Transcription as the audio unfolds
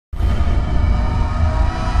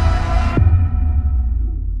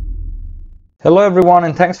Hello everyone,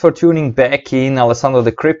 and thanks for tuning back in. Alessandro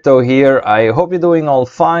the Crypto here. I hope you're doing all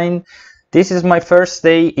fine. This is my first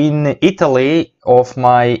day in Italy of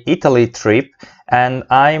my Italy trip, and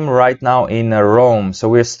I'm right now in Rome. So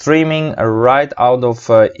we're streaming right out of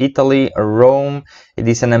Italy, Rome. It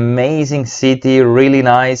is an amazing city, really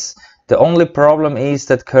nice. The only problem is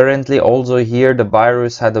that currently also here the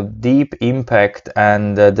virus had a deep impact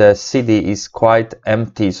and the city is quite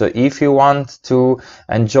empty. So if you want to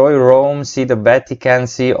enjoy Rome, see the Vatican,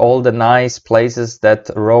 see all the nice places that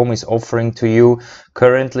Rome is offering to you,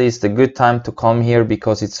 currently is the good time to come here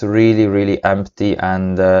because it's really empty,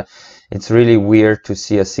 and it's really weird to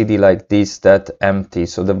see a city like this that empty.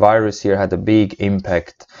 So the virus here had a big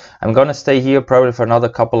impact. I'm gonna stay here probably for another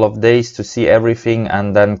couple of days to see everything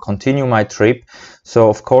and then continue my trip. So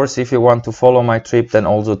of course, if you want to follow my trip, then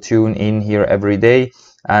also tune in here every day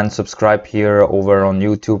and subscribe here over on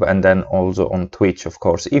YouTube and then also on Twitch, of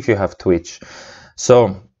course, if you have Twitch.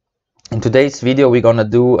 So in today's video, we're gonna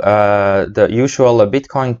do the usual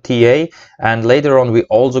Bitcoin TA, and later on we're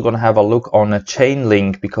also gonna have a look on a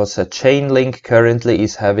Chainlink, because a Chainlink currently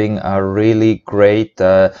is having a really great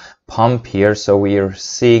pump here. So we are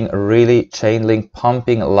seeing really Chainlink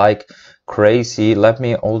pumping like crazy. Let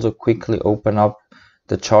me also quickly open up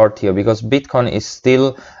the chart here, because Bitcoin is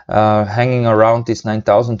still hanging around this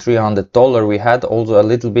 $9,300. We had also a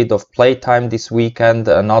little bit of playtime this weekend,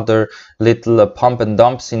 another little pump and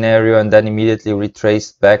dump scenario, and then immediately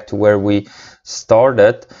retraced back to where we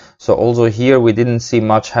started. So also here we didn't see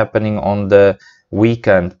much happening on the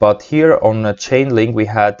weekend, but here on Chainlink we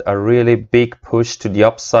had a really big push to the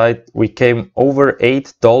upside. We came over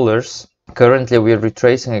 $8. Currently we're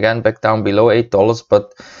retracing again back down below $8,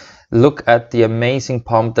 but look at the amazing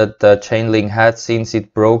pump that Chainlink had since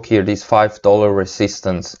it broke here this $5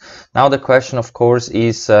 resistance. Now the question, of course,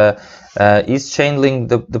 is Chainlink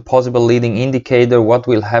the possible leading indicator? What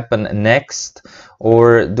will happen next?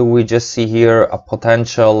 Or do we just see here a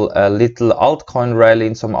potential little altcoin rally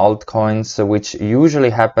in some altcoins, which usually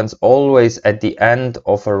happens always at the end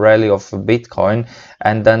of a rally of Bitcoin,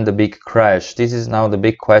 and then the big crash? This is now the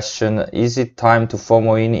big question. Is it time to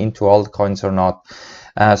FOMO into altcoins or not?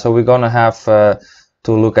 So we're gonna have to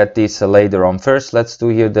look at this later on. First, let's do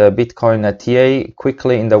here the Bitcoin TA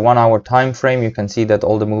quickly in the 1 hour time frame. You can see that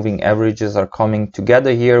all the moving averages are coming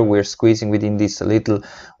together here. We're squeezing within this little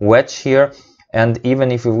wedge here. And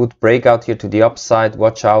even if we would break out here to the upside,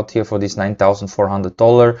 watch out here for this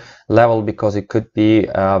 $9,400 level, because it could be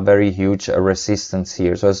a very huge resistance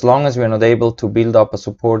here. So as long as we're not able to build up a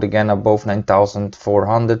support again above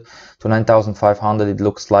 9,400 to 9,500, it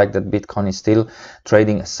looks like that Bitcoin is still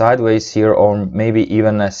trading sideways here, or maybe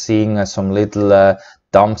even seeing some little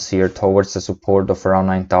dumps here towards the support of around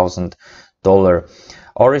 $9,000.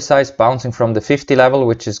 RSI is bouncing from the 50 level,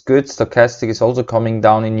 which is good. Stochastic is also coming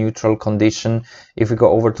down in neutral condition. If we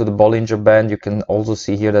go over to the Bollinger Band, you can also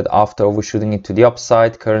see here that after overshooting it to the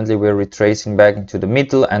upside, currently we're retracing back into the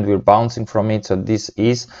middle and we're bouncing from it. So this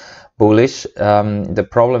is bullish. The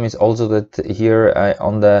problem is also that here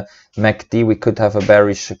on the MACD we could have a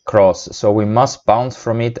bearish cross, so we must bounce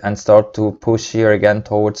from it and start to push here again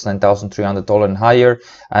towards $9,300 and higher,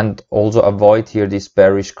 and also avoid here this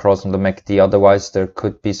bearish cross on the MACD. Otherwise there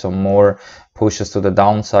could be some more pushes to the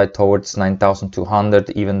downside towards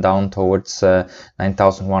 9,200, even down towards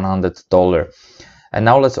 $9,100. And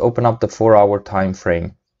now let's open up the 4 hour time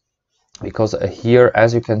frame, because here,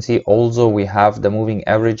 as you can see, also we have the moving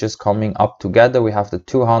averages coming up together. We have the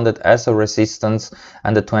 200 as a resistance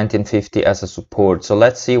and the 20 and 50 as a support. So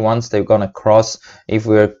let's see, once they're gonna cross, if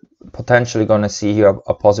we're potentially gonna see here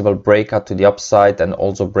a possible breakout to the upside and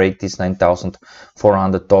also break this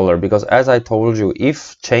 $9,400. Because as I told you,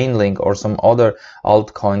 if Chainlink or some other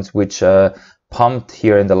altcoins which pumped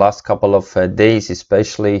here in the last couple of days,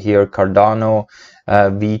 especially here Cardano,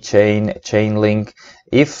 VeChain, Chainlink,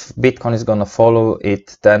 if Bitcoin is gonna follow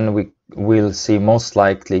it, then we will see most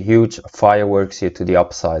likely huge fireworks here to the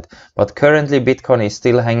upside. But currently Bitcoin is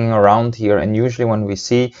still hanging around here, and usually when we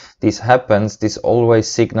see this happens, this always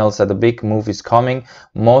signals that a big move is coming,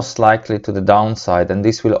 most likely to the downside, and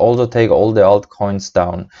this will also take all the altcoins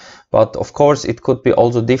down. But of course it could be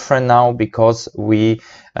also different now, because we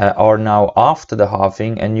are now after the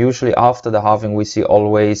halving, and usually after the halving we see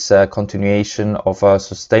always a continuation of a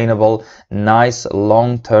sustainable, nice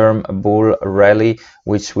long-term bull rally,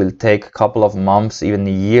 which will take a couple of months, even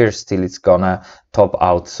years, till it's gonna top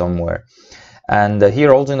out somewhere. And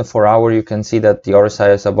here also in the 4 hour you can see that the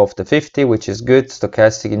RSI is above the 50, which is good.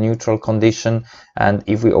 Stochastic in neutral condition. And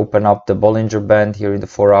if we open up the Bollinger Band here in the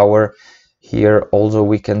 4 hour, Here also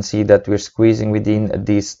we can see that we're squeezing within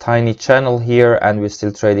this tiny channel here, and we're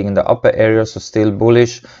still trading in the upper area, so still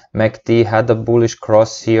bullish. MACD had a bullish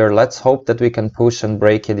cross here. Let's hope that we can push and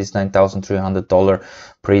break here this $9,300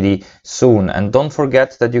 pretty soon. And don't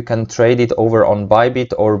forget that you can trade it over on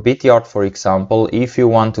Bybit or Bityard, for example. If you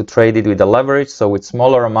want to trade it with a leverage, so with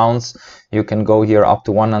smaller amounts, you can go here up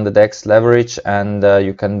to 100x leverage, and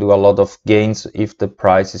you can do a lot of gains if the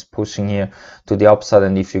price is pushing here to the upside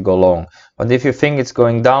and if you go long. But if you think it's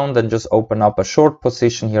going down, then just open up a short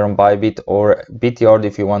position here on Bybit or Bityard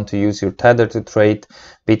if you want to use your tether to trade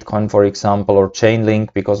Bitcoin, for example, or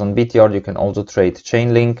Chainlink, because on Bityard you can also trade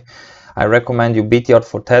Chainlink. I recommend you Bityard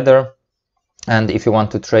for tether, and if you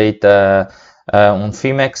want to trade on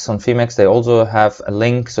Phemex they also have a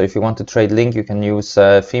link, so if you want to trade link you can use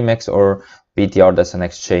Phemex or Bityard as an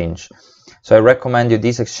exchange. So I recommend you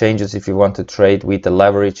these exchanges if you want to trade with the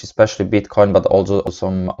leverage, especially Bitcoin, but also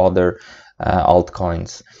some other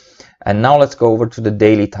altcoins. And now let's go over to the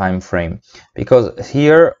daily time frame, because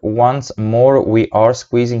here once more we are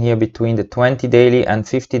squeezing here between the 20 daily and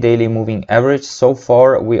 50 daily moving average. So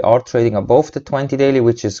far we are trading above the 20 daily,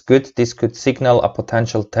 which is good. This could signal a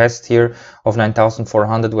potential test here of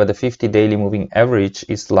 9,400 where the 50 daily moving average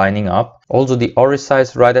is lining up. Also the RSI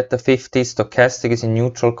is right at the 50, stochastic is in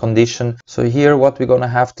neutral condition. So here what we're gonna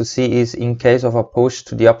have to see is, in case of a push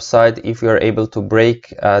to the upside, if we are able to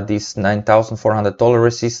break this $9,400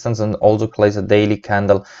 resistance and also place a daily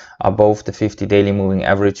candle above the 50 daily moving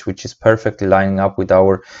average, which is perfectly lining up with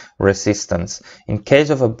our resistance. In case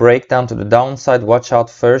of a breakdown to the downside, watch out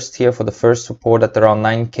first here for the first support at around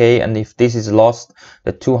 9k, and if this is lost,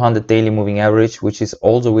 the 200 daily moving average, which is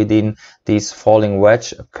also within this falling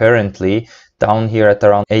wedge currently down here at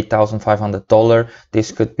around $8,500,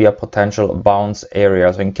 this could be a potential bounce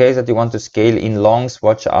area. So in case that you want to scale in longs,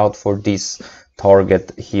 watch out for this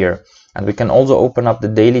target here. And we can also open up the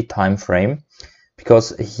daily time frame,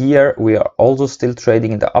 because here we are also still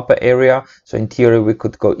trading in the upper area. So in theory we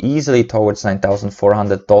could go easily towards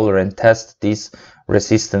 $9,400 and test this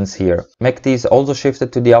resistance here. MACD is also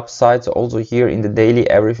shifted to the upside, so also here in the daily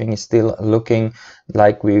everything is still looking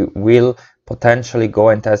like we will potentially go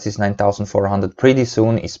and test this 9,400 pretty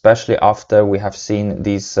soon, especially after we have seen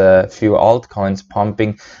these few altcoins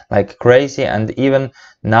pumping like crazy, and even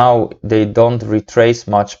now they don't retrace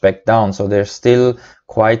much back down, so they're still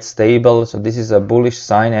quite stable. So this is a bullish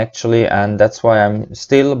sign actually, and that's why I'm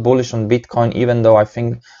still bullish on Bitcoin, even though I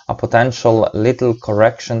think a potential little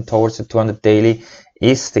correction towards the 200 daily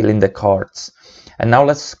is still in the cards. And now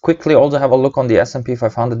let's quickly also have a look on the S&P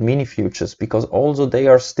 500 mini futures, because also they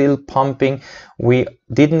are still pumping. We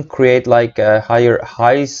didn't create like higher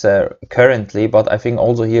highs currently, but I think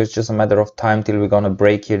also here it's just a matter of time till we're gonna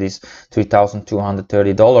break here this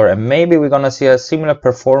 $3,230, and maybe we're gonna see a similar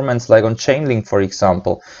performance like on Chainlink, for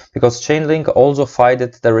example, because Chainlink also fought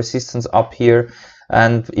the resistance up here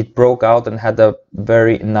and it broke out and had a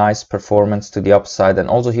very nice performance to the upside. And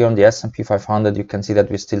also here on the S&P 500 you can see that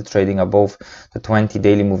we're still trading above the 20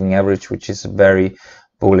 daily moving average, which is very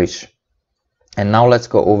bullish. And now let's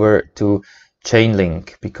go over to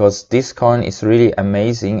Chainlink, because this coin is really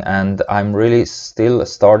amazing and I'm really still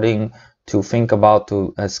starting to think about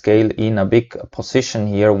to scale in a big position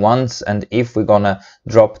here once and if we're gonna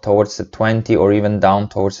drop towards the 20 or even down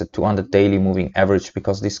towards the 200 daily moving average,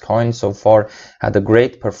 because this coin so far had a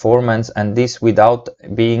great performance, and this without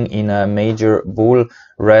being in a major bull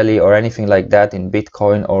rally or anything like that in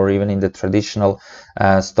Bitcoin or even in the traditional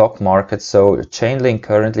stock market. So Chainlink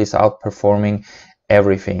currently is outperforming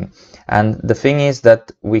everything. And the thing is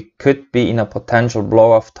that we could be in a potential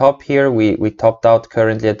blow off top here. We topped out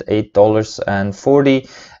currently at $8.40,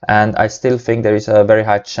 and I still think there is a very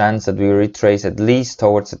high chance that we retrace at least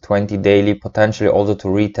towards the 20 daily, potentially also to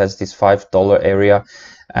retest this $5 area.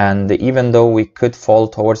 And even though we could fall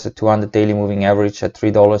towards the 200 daily moving average at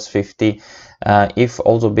 $3.50, if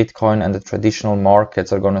also Bitcoin and the traditional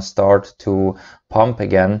markets are going to start to pump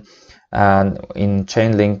again, and in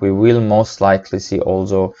Chainlink we will most likely see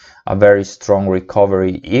also a very strong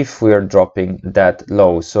recovery if we are dropping that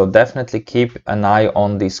low. So definitely keep an eye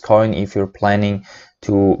on this coin if you're planning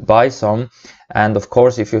to buy some. And of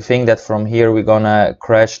course, if you think that from here we're gonna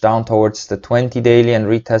crash down towards the 20 daily and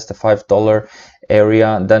retest the $5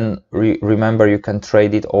 area, then remember you can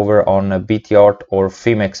trade it over on Bityard or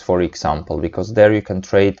Phemex, for example, because there you can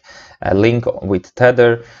trade a link with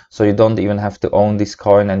Tether, so you don't even have to own this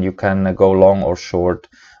coin and you can go long or short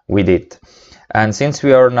with it. And since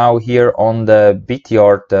we are now here on the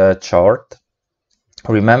Bityard chart,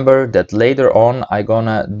 Remember that later on I'm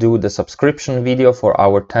gonna do the subscription video for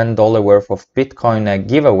our $10 worth of Bitcoin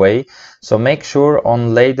giveaway. So make sure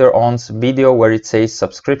on later on's video where it says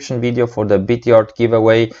subscription video for the BitYard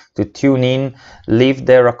giveaway to tune in, leave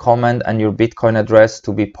there a comment and your Bitcoin address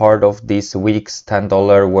to be part of this week's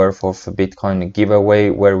 $10 worth of Bitcoin giveaway,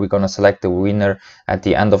 where we're gonna select the winner at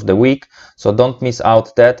the end of the week. So don't miss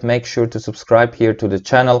out that. Make sure to subscribe here to the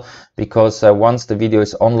channel, because once the video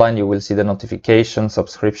is online you will see the notification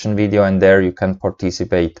subscription video, and there you can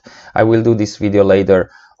participate. I will do this video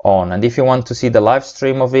later on, and if you want to see the live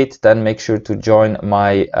stream of it, then make sure to join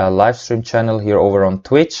my live stream channel here over on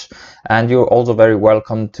Twitch. And you're also very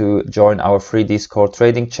welcome to join our free Discord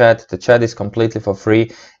trading chat. The chat is completely for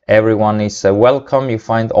free. Everyone is welcome. You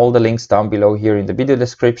find all the links down below here in the video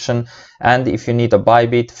description. And if you need a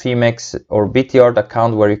Bybit, Phemex or BitYard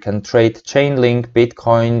account where you can trade Chainlink,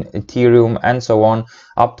 Bitcoin, Ethereum and so on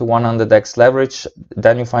up to 100x leverage,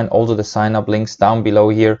 then you find also the sign up links down below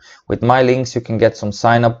here. With my links you can get some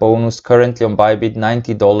sign up bonus. Currently on Bybit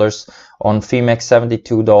 $90, on Phemex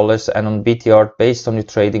 $72, and on BitYard based on your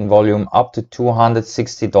trading volume up to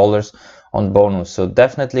 $260 on bonus. So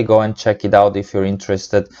definitely go and check it out if you're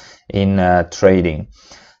interested in trading.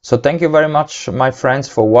 So thank you very much, my friends,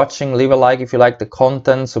 for watching. Leave a like if you like the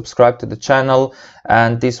content, subscribe to the channel.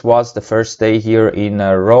 And this was the first day here in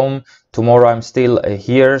Rome. Tomorrow I'm still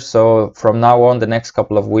here, so from now on the next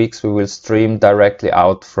couple of weeks we will stream directly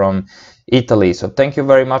out from Italy. So thank you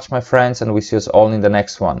very much, my friends, and we see us all in the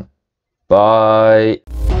next one. Bye.